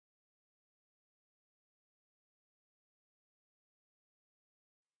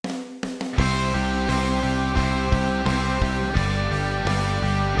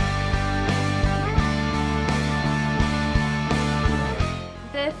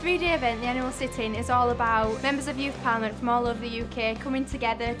3-day event, the annual sitting, is all about members of Youth Parliament from all over the UK coming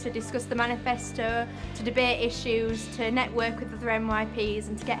together to discuss the manifesto, to debate issues, to network with other MYPs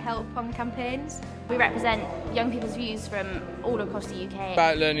and to get help on campaigns. We represent young people's views from all across the UK.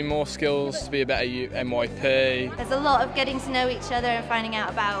 About learning more skills to be a better MYP. There's a lot of getting to know each other and finding out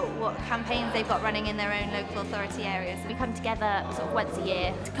about what campaigns they've got running in their own local authority areas. We come together sort of once a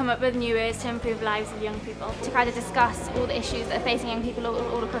year to come up with new ways to improve the lives of young people. to kind of discuss all the issues that are facing young people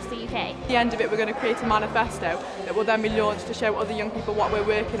all across the UK. At the end of it, we're going to create a manifesto that will then be launched to show other young people what we're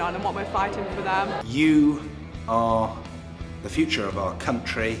working on and what we're fighting for them. You are the future of our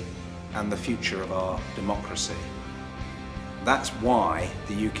country and the future of our democracy. That's why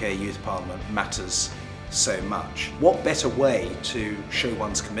the UK Youth Parliament matters so much. What better way to show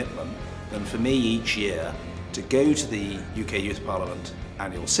one's commitment than for me each year to go to the UK Youth Parliament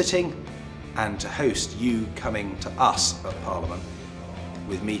annual sitting and to host you coming to us at Parliament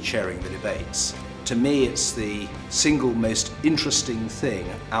with me chairing the debates. To me, it's the single most interesting thing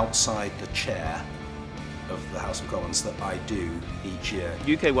outside the chair of the House of Commons that I do each year.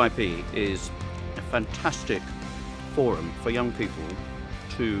 UKYP is a fantastic forum for young people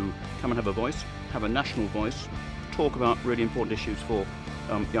to come and have a voice, have a national voice, talk about really important issues for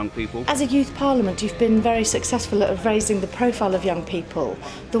young people. As a youth parliament, you've been very successful at raising the profile of young people.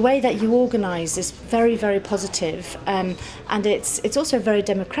 The way that you organise is very, very positive, and it's also very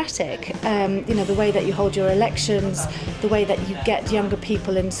democratic. You know, the way that you hold your elections, the way that you get younger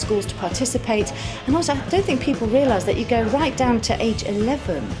people in schools to participate, and also I don't think people realise that you go right down to age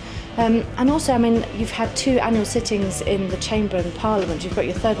 11. And also, I mean, you've had 2 annual sittings in the Chamber and Parliament. You've got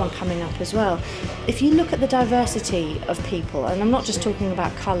your 3rd one coming up as well. If you look at the diversity of people, and I'm not just talking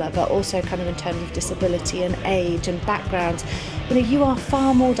about colour, but also kind of in terms of disability and age and background, you know, you are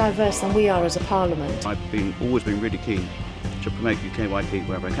far more diverse than we are as a Parliament. I've always been really keen to promote UKYP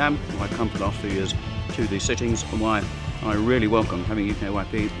wherever I can. I've come for the last few years to these sittings, and why I really welcome having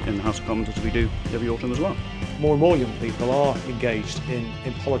UKYP in the House of Commons as we do every autumn as well. More and more young people are engaged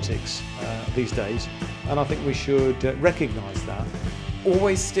in politics these days, and I think we should recognise that.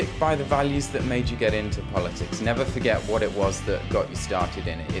 Always stick by the values that made you get into politics. Never forget what it was that got you started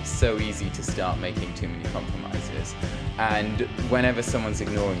in it. It's so easy to start making too many compromises, and whenever someone's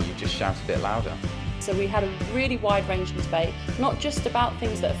ignoring you, just shout a bit louder. So we had a really wide-ranging debate, not just about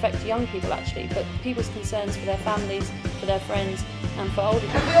things that affect young people actually, but people's concerns for their families, for their friends and for older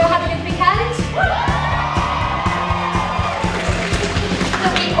people. Have we all had a good weekend?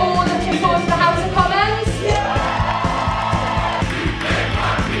 Are we all looking forward to the